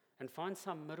histories and find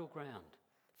some middle ground,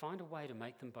 find a way to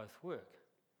make them both work.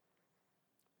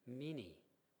 Many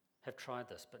have tried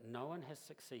this, but no one has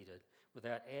succeeded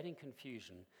without adding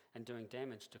confusion and doing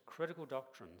damage to critical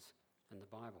doctrines in the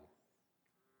Bible.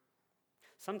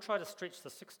 Some try to stretch the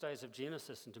 6 days of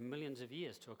Genesis into millions of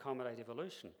years to accommodate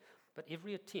evolution, but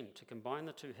every attempt to combine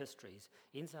the two histories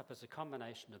ends up as a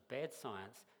combination of bad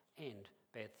science and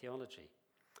bad theology.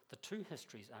 The two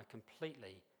histories are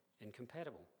completely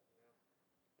incompatible.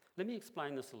 Let me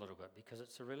explain this a little bit because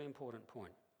it's a really important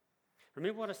point.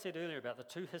 Remember what I said earlier about the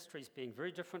two histories being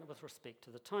very different with respect to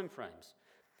the time frames.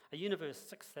 A universe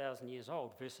 6,000 years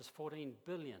old versus 14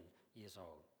 billion years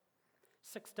old.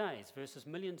 6 days versus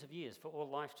millions of years for all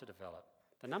life to develop.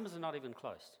 The numbers are not even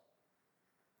close.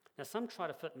 Now, some try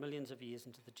to fit millions of years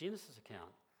into the Genesis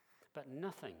account, but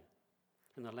nothing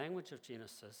in the language of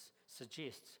Genesis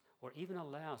suggests or even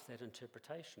allows that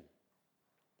interpretation.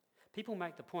 People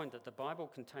make the point that the Bible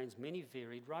contains many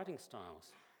varied writing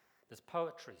styles. There's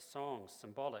poetry, songs,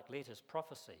 symbolic, letters,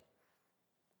 prophecy.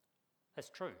 That's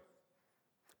true.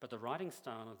 But the writing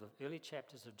style of the early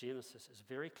chapters of Genesis is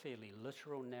very clearly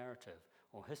literal narrative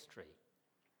or history.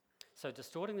 So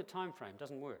distorting the time frame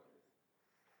doesn't work.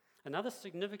 Another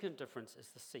significant difference is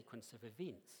the sequence of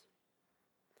events.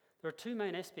 There are two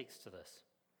main aspects to this.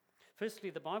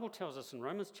 Firstly, the Bible tells us in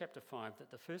Romans chapter 5 that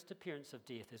the first appearance of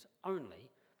death is only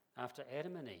after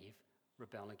Adam and Eve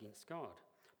rebel against God.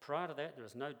 Prior to that, there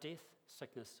is no death,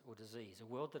 sickness, or disease, a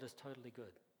world that is totally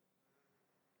good.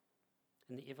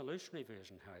 In the evolutionary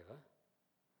version, however,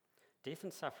 death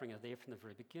and suffering are there from the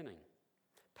very beginning,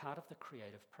 part of the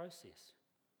creative process.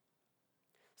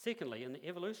 Secondly, in the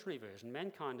evolutionary version,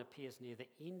 mankind appears near the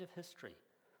end of history,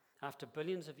 after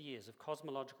billions of years of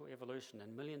cosmological evolution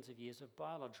and millions of years of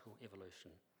biological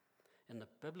evolution. In the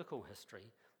biblical history,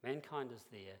 mankind is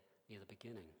there near the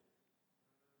beginning.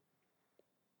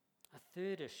 A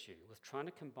third issue with trying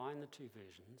to combine the two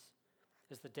versions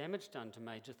is the damage done to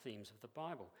major themes of the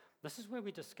Bible. This is where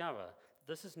we discover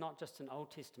this is not just an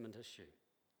Old Testament issue.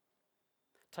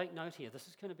 Take note here, this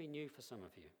is going to be new for some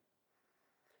of you.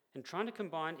 In trying to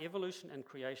combine evolution and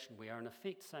creation, we are in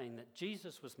effect saying that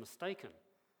Jesus was mistaken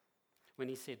when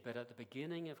he said, but at the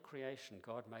beginning of creation,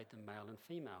 God made them male and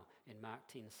female in Mark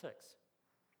 10:6.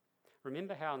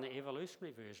 Remember how in the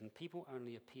evolutionary version, people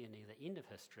only appear near the end of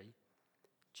history.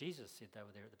 Jesus said they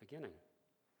were there at the beginning.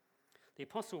 The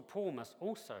Apostle Paul must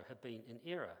also have been in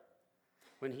error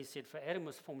when he said, for Adam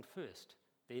was formed first,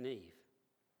 then Eve,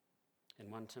 in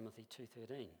 1 Timothy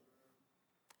 2:13.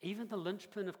 Even the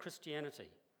linchpin of Christianity,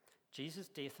 Jesus'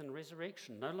 death and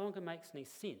resurrection, no longer makes any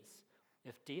sense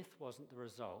if death wasn't the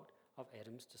result of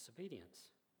Adam's disobedience.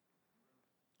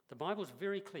 The Bible's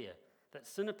very clear that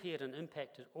sin appeared and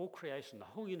impacted all creation, the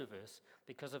whole universe,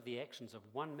 because of the actions of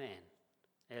one man,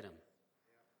 Adam.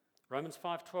 Romans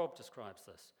 5:12 describes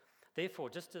this. Therefore,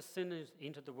 just as sin has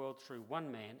entered the world through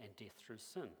one man and death through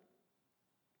sin.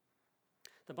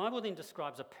 The Bible then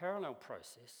describes a parallel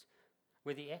process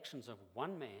where the actions of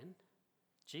one man,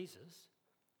 Jesus,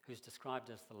 who's described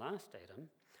as the last Adam,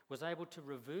 was able to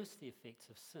reverse the effects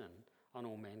of sin on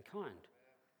all mankind.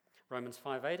 Romans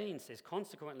 5:18 says,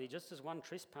 consequently, just as one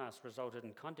trespass resulted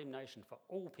in condemnation for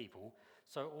all people,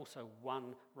 so also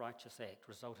one righteous act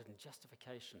resulted in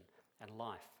justification and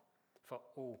life for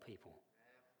all people.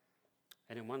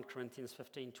 And in 1 Corinthians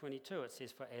 15:22 it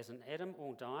says, for as in Adam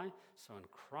all die, so in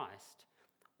Christ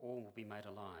all will be made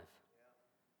alive.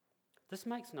 This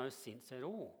makes no sense at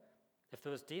all if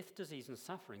there was death, disease and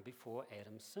suffering before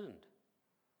Adam sinned.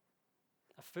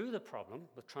 A further problem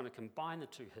with trying to combine the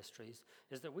two histories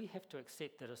is that we have to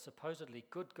accept that a supposedly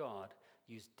good God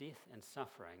used death and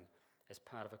suffering as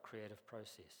part of a creative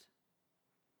process.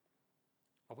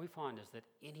 What we find is that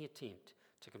any attempt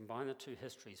to combine the two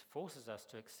histories forces us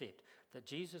to accept that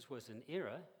Jesus was in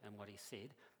error in what he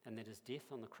said and that his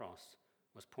death on the cross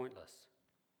was pointless.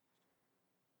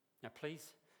 Now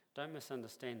please don't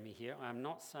misunderstand me here. I am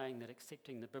not saying that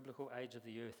accepting the biblical age of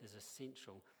the earth is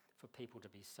essential for people to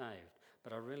be saved,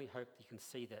 but I really hope you can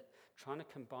see that trying to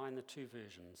combine the two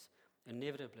versions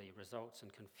inevitably results in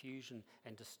confusion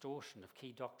and distortion of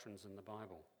key doctrines in the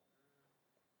Bible.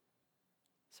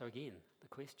 So again, the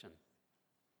question,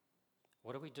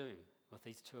 what do we do with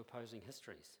these two opposing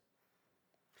histories?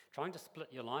 Trying to split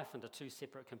your life into two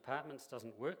separate compartments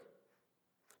doesn't work.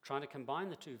 Trying to combine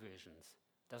the two versions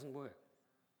doesn't work.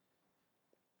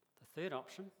 The third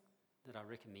option that I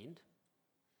recommend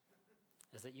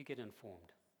is that you get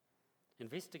informed.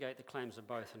 Investigate the claims of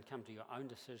both and come to your own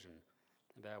decision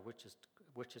about which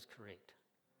is correct.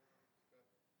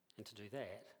 And to do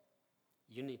that,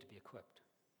 you need to be equipped.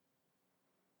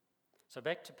 So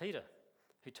back to Peter,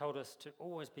 who told us to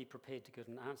always be prepared to give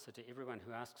an answer to everyone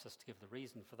who asks us to give the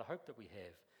reason for the hope that we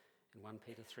have in 1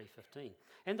 Peter 3:15.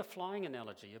 And the flying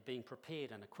analogy of being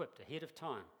prepared and equipped ahead of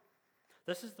time.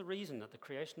 This is the reason that the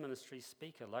Creation Ministries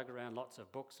speaker lug around lots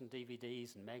of books and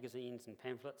DVDs and magazines and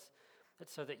pamphlets.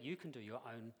 It's so that you can do your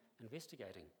own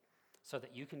investigating, so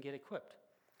that you can get equipped,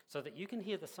 so that you can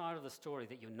hear the side of the story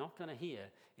that you're not going to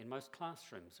hear in most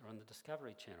classrooms or on the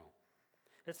Discovery Channel.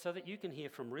 It's so that you can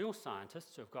hear from real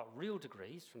scientists who have got real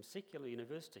degrees from secular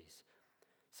universities,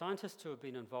 scientists who have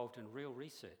been involved in real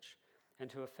research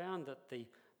and who have found that the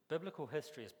biblical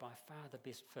history is by far the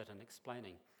best fit in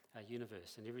explaining our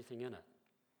universe and everything in it.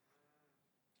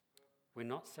 We're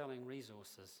not selling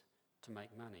resources to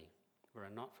make money. We're a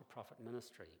not-for-profit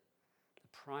ministry. The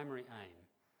primary aim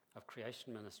of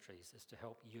Creation Ministries is to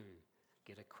help you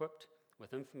get equipped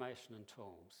with information and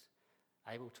tools,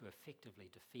 able to effectively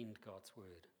defend God's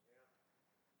word.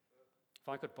 If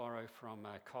I could borrow from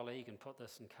a colleague and put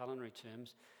this in culinary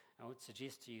terms, I would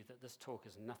suggest to you that this talk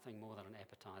is nothing more than an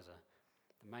appetizer.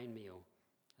 The main meal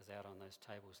is out on those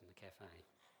tables in the cafe.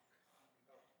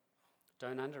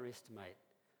 Don't underestimate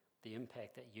the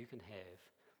impact that you can have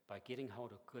by getting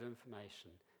hold of good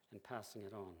information and passing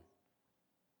it on.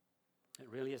 It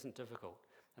really isn't difficult,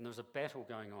 and there's a battle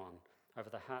going on over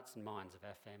the hearts and minds of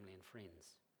our family and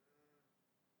friends.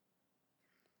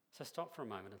 So stop for a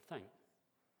moment and think,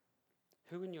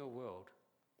 who in your world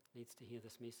needs to hear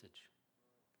this message?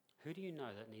 Who do you know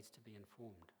that needs to be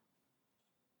informed?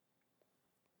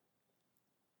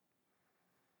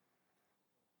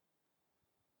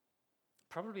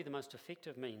 Probably the most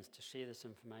effective means to share this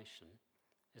information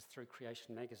is through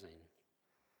Creation Magazine.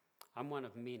 I'm one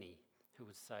of many who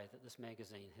would say that this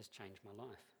magazine has changed my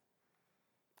life.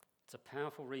 It's a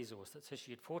powerful resource that's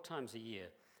issued 4 times a year.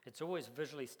 It's always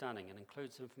visually stunning and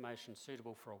includes information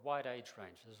suitable for a wide age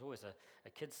range. There's always a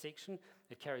kids section.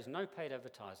 It carries no paid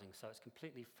advertising, so it's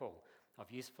completely full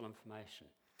of useful information.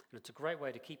 And it's a great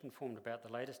way to keep informed about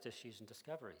the latest issues and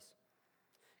discoveries.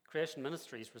 Creation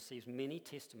Ministries receives many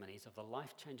testimonies of the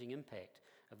life-changing impact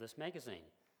of this magazine.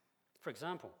 For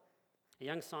example, a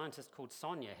young scientist called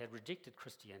Sonia had rejected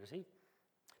Christianity,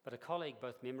 but a colleague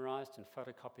both memorized and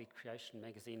photocopied Creation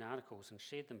Magazine articles and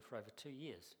shared them for over 2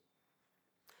 years.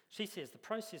 She says the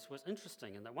process was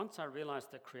interesting and that once I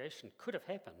realized that creation could have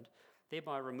happened,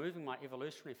 thereby removing my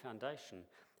evolutionary foundation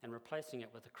and replacing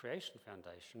it with a creation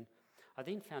foundation, I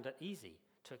then found it easy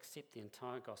to accept the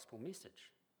entire gospel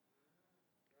message.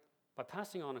 By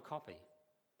passing on a copy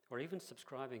or even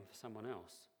subscribing for someone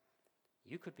else,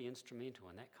 you could be instrumental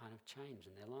in that kind of change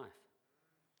in their life.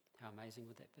 How amazing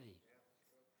would that be?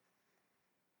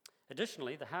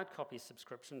 Additionally, the hard copy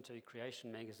subscription to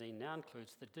Creation Magazine now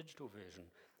includes the digital version,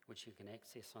 which you can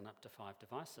access on up to 5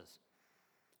 devices.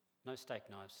 No steak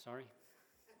knives, sorry.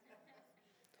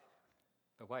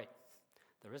 But wait,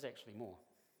 there is actually more.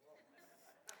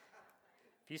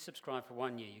 If you subscribe for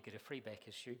 1 year, you get a free back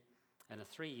issue, and a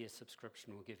 3-year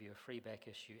subscription will give you a free back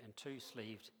issue and 2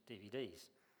 sleeved DVDs.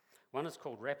 One is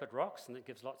called Rapid Rocks, and it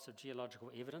gives lots of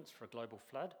geological evidence for a global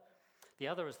flood. The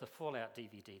other is the Fallout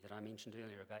DVD that I mentioned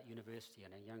earlier about university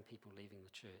and our young people leaving the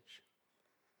church.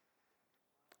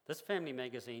 This family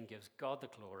magazine gives God the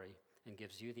glory and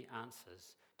gives you the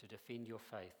answers to defend your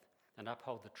faith and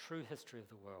uphold the true history of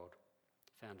the world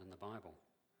found in the Bible.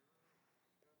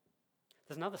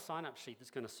 There's another sign-up sheet that's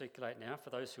going to circulate now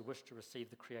for those who wish to receive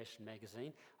the Creation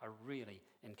magazine. I really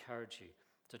encourage you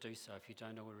to do so if you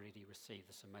don't already receive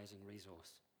this amazing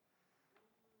resource.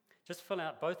 Just fill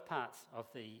out both parts of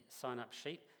the sign-up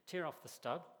sheet, tear off the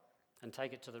stub, and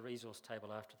take it to the resource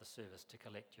table after the service to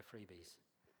collect your freebies.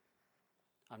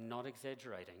 I'm not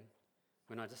exaggerating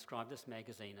when I describe this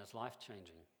magazine as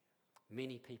life-changing.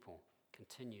 Many people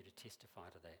continue to testify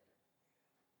to that.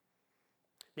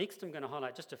 Next, I'm going to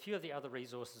highlight just a few of the other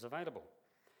resources available.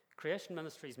 Creation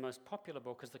Ministries' most popular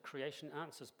book is the Creation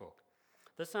Answers book.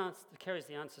 This carries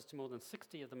the answers to more than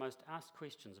 60 of the most asked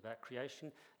questions about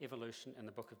creation, evolution, and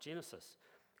the book of Genesis.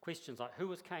 Questions like, who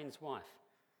was Cain's wife?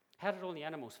 How did all the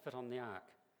animals fit on the ark?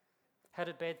 How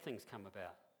did bad things come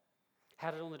about? How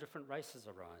did all the different races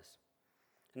arise?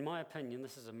 In my opinion,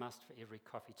 this is a must for every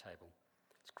coffee table.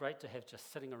 It's great to have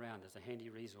just sitting around as a handy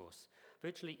resource.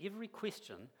 Virtually every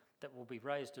question that will be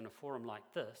raised in a forum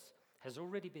like this has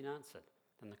already been answered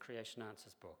in the Creation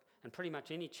Answers book, and pretty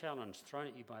much any challenge thrown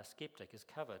at you by a skeptic is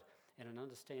covered in an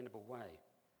understandable way.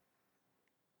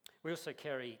 We also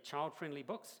carry child-friendly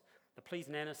books. The Please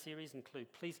Nana series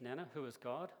include Please Nana, Who is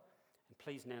God? And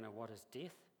Please Nana, What is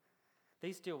Death?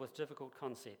 These deal with difficult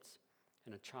concepts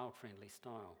in a child-friendly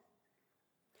style.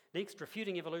 Next,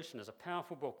 Refuting Evolution is a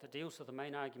powerful book that deals with the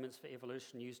main arguments for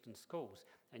evolution used in schools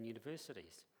and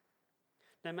universities.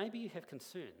 Now, maybe you have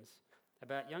concerns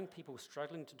about young people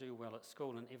struggling to do well at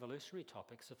school in evolutionary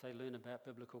topics if they learn about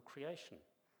biblical creation.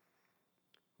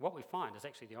 What we find is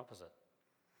actually the opposite.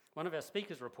 One of our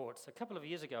speakers reports a couple of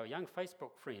years ago, a young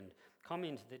Facebook friend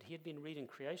commented that he had been reading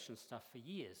creation stuff for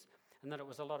years and that it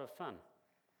was a lot of fun.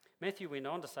 Matthew went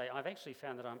on to say, I've actually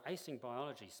found that I'm acing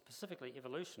biology, specifically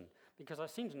evolution, because I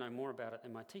seem to know more about it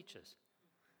than my teachers.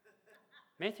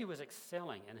 Matthew was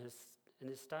excelling in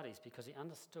his studies because he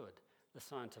understood the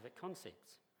scientific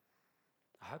concepts.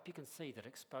 I hope you can see that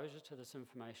exposure to this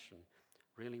information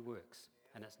really works,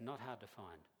 and it's not hard to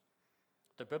find.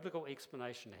 The biblical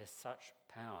explanation has such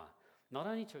power, not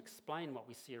only to explain what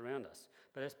we see around us,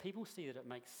 but as people see that it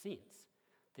makes sense,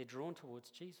 they're drawn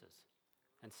towards Jesus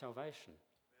and salvation.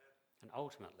 And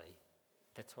ultimately,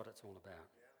 that's what it's all about.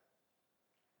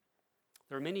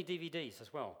 There are many DVDs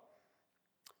as well,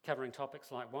 covering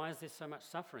topics like, why is there so much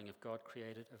suffering if God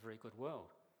created a very good world?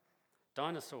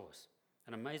 Dinosaurs,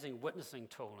 an amazing witnessing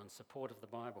tool in support of the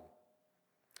Bible.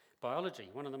 Biology,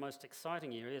 one of the most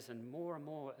exciting areas, and more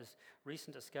as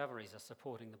recent discoveries are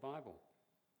supporting the Bible.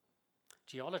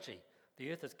 Geology,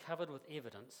 the earth is covered with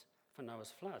evidence for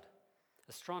Noah's flood.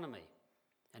 Astronomy,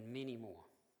 and many more.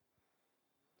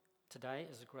 Today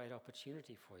is a great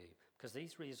opportunity for you because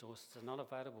these resources are not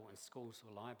available in schools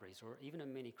or libraries or even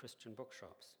in many Christian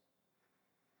bookshops.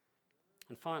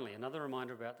 And finally, another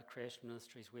reminder about the Creation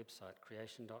Ministries website,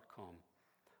 creation.com.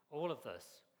 All of this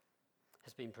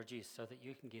has been produced so that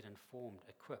you can get informed,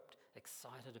 equipped,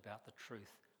 excited about the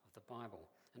truth of the Bible,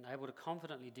 and able to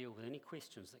confidently deal with any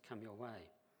questions that come your way.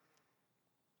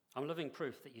 I'm living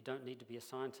proof that you don't need to be a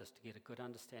scientist to get a good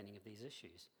understanding of these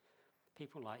issues.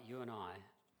 People like you and I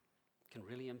can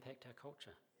really impact our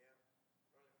culture.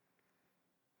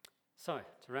 So,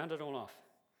 to round it all off,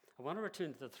 I want to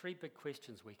return to the three big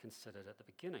questions we considered at the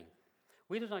beginning.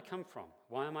 Where did I come from?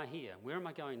 Why am I here? Where am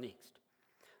I going next?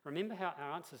 Remember how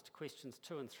our answers to questions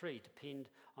 2 and 3 depend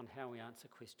on how we answer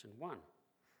question 1.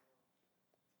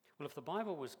 Well, if the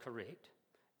Bible was correct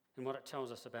in what it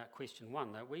tells us about question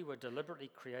 1, that we were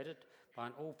deliberately created by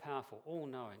an all-powerful,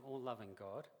 all-knowing, all-loving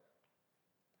God,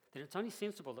 then it's only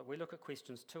sensible that we look at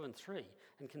questions 2 and 3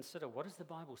 and consider, what does the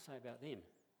Bible say about them?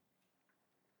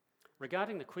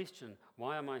 Regarding the question,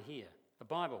 why am I here? The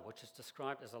Bible, which is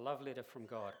described as a love letter from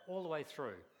God all the way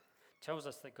through, tells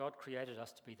us that God created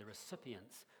us to be the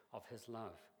recipients of his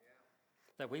love,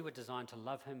 that we were designed to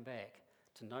love him back,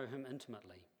 to know him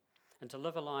intimately, and to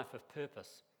live a life of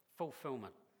purpose,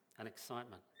 fulfillment, and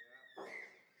excitement.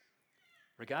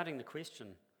 Regarding the question,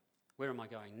 where am I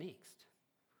going next?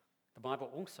 The Bible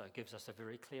also gives us a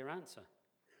very clear answer.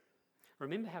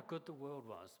 Remember how good the world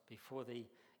was before the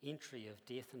entry of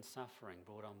death and suffering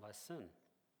brought on by sin.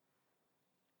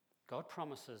 God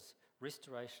promises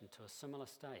restoration to a similar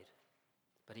state,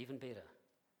 but even better.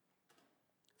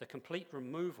 The complete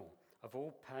removal of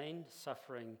all pain,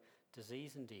 suffering,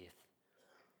 disease and death,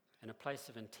 in a place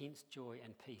of intense joy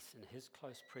and peace in his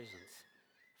close presence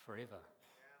forever.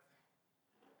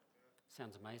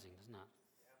 Sounds amazing, doesn't it?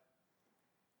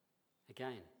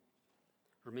 Again,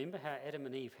 remember how Adam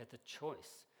and Eve had the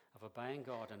choice of obeying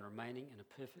God and remaining in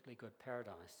a perfectly good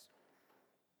paradise,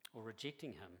 or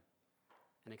rejecting him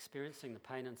and experiencing the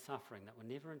pain and suffering that were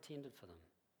never intended for them.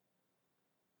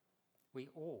 We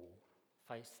all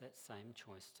face that same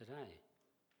choice today.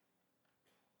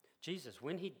 Jesus,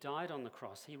 when he died on the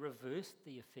cross, he reversed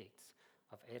the effects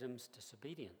of Adam's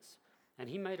disobedience, and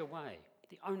he made a way,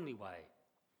 the only way,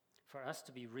 for us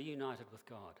to be reunited with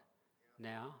God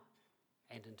now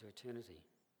and into eternity.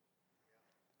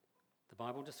 The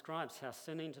Bible describes how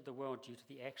sin entered the world due to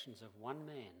the actions of one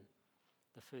man,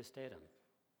 the first Adam,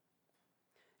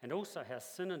 and also how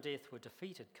sin and death were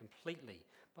defeated completely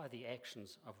by the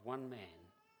actions of one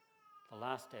man, the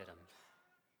last Adam,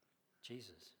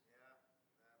 Jesus.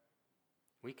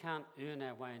 We can't earn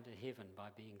our way into heaven by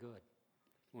being good.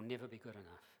 We'll never be good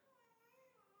enough.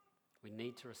 We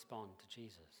need to respond to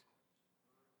Jesus.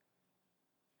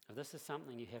 If this is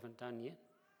something you haven't done yet,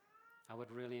 I would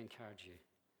really encourage you.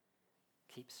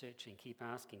 Keep searching, keep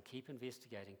asking, keep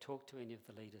investigating. Talk to any of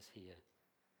the leaders here.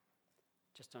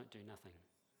 Just don't do nothing.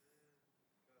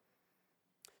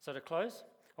 So to close,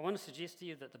 I want to suggest to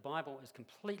you that the Bible is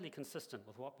completely consistent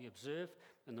with what we observe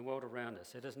in the world around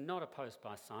us. It is not opposed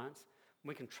by science.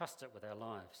 We can trust it with our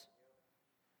lives.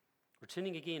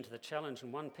 Returning again to the challenge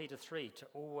in 1 Peter 3 to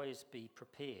always be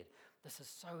prepared. This is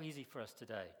so easy for us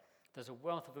today. There's a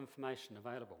wealth of information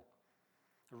available.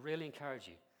 I really encourage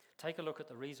you. Take a look at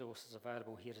the resources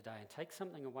available here today and take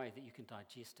something away that you can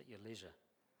digest at your leisure.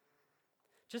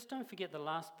 Just don't forget the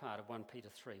last part of 1 Peter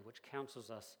 3, which counsels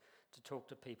us to talk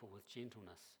to people with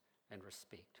gentleness and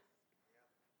respect.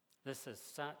 This is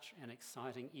such an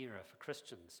exciting era for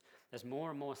Christians as more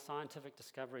and more scientific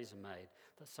discoveries are made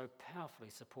that so powerfully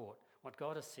support what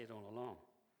God has said all along.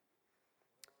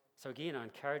 So again, I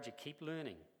encourage you, keep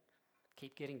learning.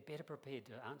 Keep getting better prepared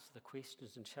to answer the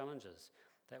questions and challenges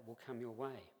that will come your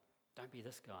way. Don't be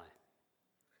this guy.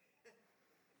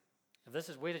 If this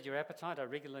has whetted your appetite, I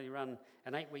regularly run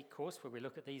an 8-week course where we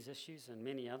look at these issues and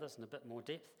many others in a bit more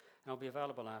depth, and I'll be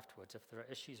available afterwards if there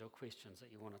are issues or questions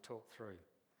that you want to talk through.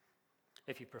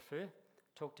 If you prefer,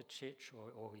 talk to church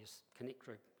or your Connect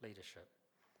group leadership.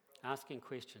 Asking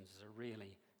questions is a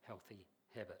really healthy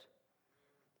habit.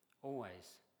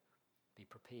 Always be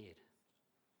prepared.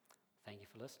 Thank you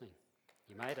for listening.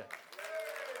 You made it.